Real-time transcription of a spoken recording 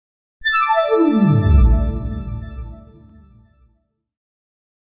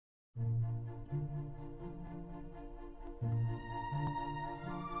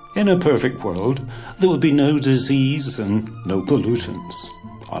In a perfect world, there would be no disease and no pollutants.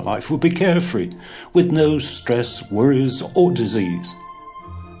 Our life would be carefree, with no stress, worries, or disease.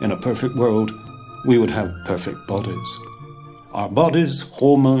 In a perfect world, we would have perfect bodies. Our bodies,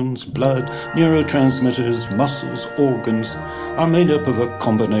 hormones, blood, neurotransmitters, muscles, organs are made up of a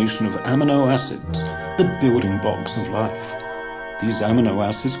combination of amino acids, the building blocks of life. These amino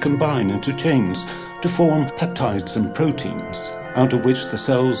acids combine into chains to form peptides and proteins, out of which the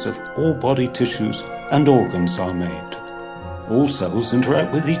cells of all body tissues and organs are made. All cells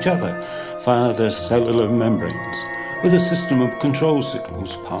interact with each other via their cellular membranes, with a system of control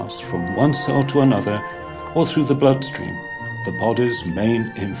signals passed from one cell to another or through the bloodstream, the body's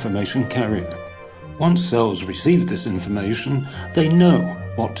main information carrier. Once cells receive this information, they know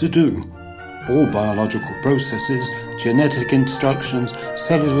what to do. All biological processes, genetic instructions,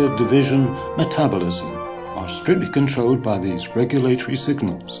 cellular division, metabolism are strictly controlled by these regulatory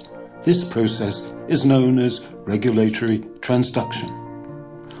signals. This process is known as regulatory transduction.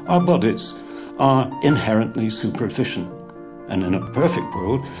 Our bodies are inherently super-efficient, and in a perfect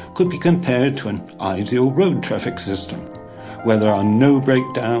world could be compared to an ideal road traffic system, where there are no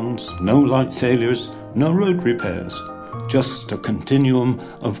breakdowns, no light failures, no road repairs, just a continuum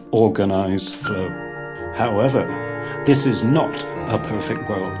of organized flow. However, this is not a perfect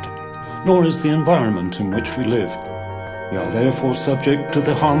world, nor is the environment in which we live. We are therefore subject to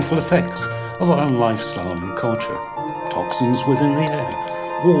the harmful effects of our lifestyle and culture, toxins within the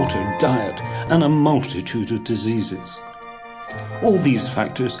air, water, diet, and a multitude of diseases. All these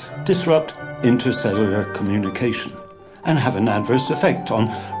factors disrupt intercellular communication and have an adverse effect on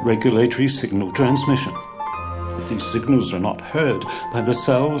regulatory signal transmission. If these signals are not heard by the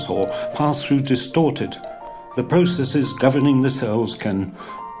cells or pass through distorted, the processes governing the cells can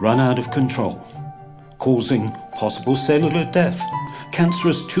run out of control, causing possible cellular death,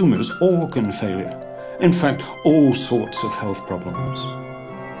 cancerous tumors, organ failure, in fact, all sorts of health problems.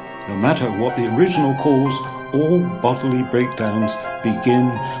 No matter what the original cause, all bodily breakdowns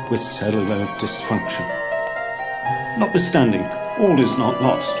begin with cellular dysfunction. Notwithstanding, all is not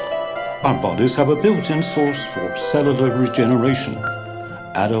lost. Our bodies have a built-in source for cellular regeneration,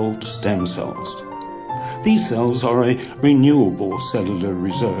 adult stem cells. These cells are a renewable cellular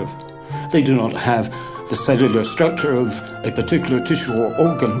reserve. They do not have the cellular structure of a particular tissue or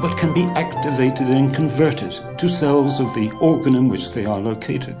organ, but can be activated and converted to cells of the organ in which they are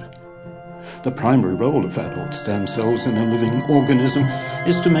located. The primary role of adult stem cells in a living organism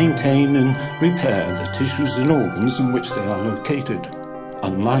is to maintain and repair the tissues and organs in which they are located.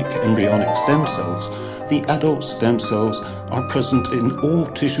 Unlike embryonic stem cells, the adult stem cells are present in all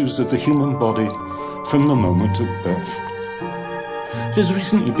tissues of the human body from the moment of birth. It has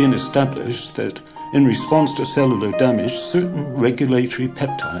recently been established that in response to cellular damage, certain regulatory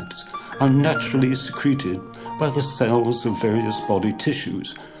peptides are naturally secreted by the cells of various body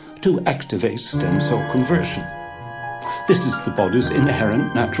tissues to activate stem cell conversion. This is the body's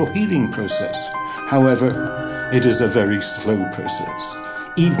inherent natural healing process. However, it is a very slow process,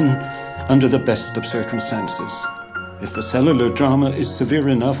 even under the best of circumstances. If the cellular drama is severe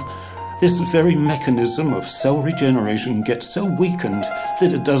enough, this very mechanism of cell regeneration gets so weakened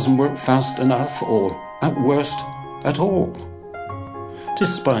that it doesn't work fast enough or, at worst, at all.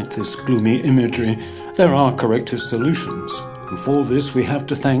 Despite this gloomy imagery, there are corrective solutions, and for this we have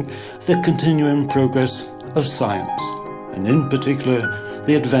to thank the continuing progress of science, and in particular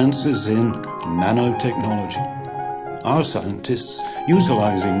the advances in nanotechnology. Our scientists,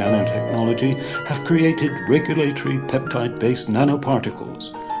 utilizing nanotechnology, have created regulatory peptide-based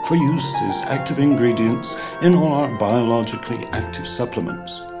nanoparticles for use as active ingredients in all our biologically active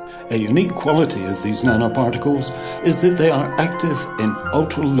supplements. A unique quality of these nanoparticles is that they are active in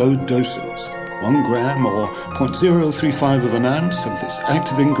ultra-low doses. 1 gram or 0.035 of an ounce of this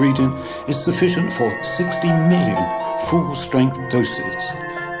active ingredient is sufficient for 60 million full-strength doses.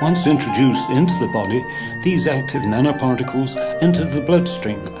 Once introduced into the body, these active nanoparticles enter the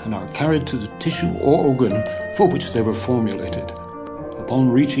bloodstream and are carried to the tissue or organ for which they were formulated. Upon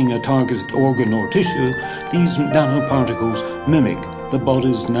reaching a targeted organ or tissue, these nanoparticles mimic the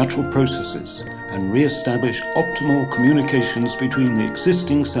body's natural processes and re-establish optimal communications between the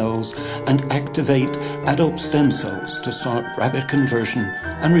existing cells and activate adult stem cells to start rapid conversion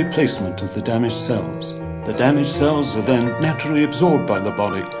and replacement of the damaged cells. The damaged cells are then naturally absorbed by the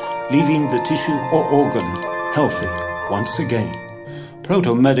body, leaving the tissue or organ healthy once again.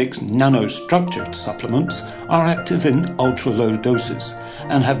 Protomedix nanostructured supplements are active in ultra-low doses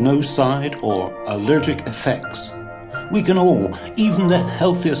and have no side or allergic effects. We can all, even the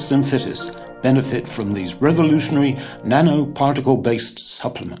healthiest and fittest, benefit from these revolutionary nanoparticle-based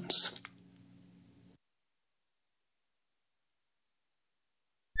supplements.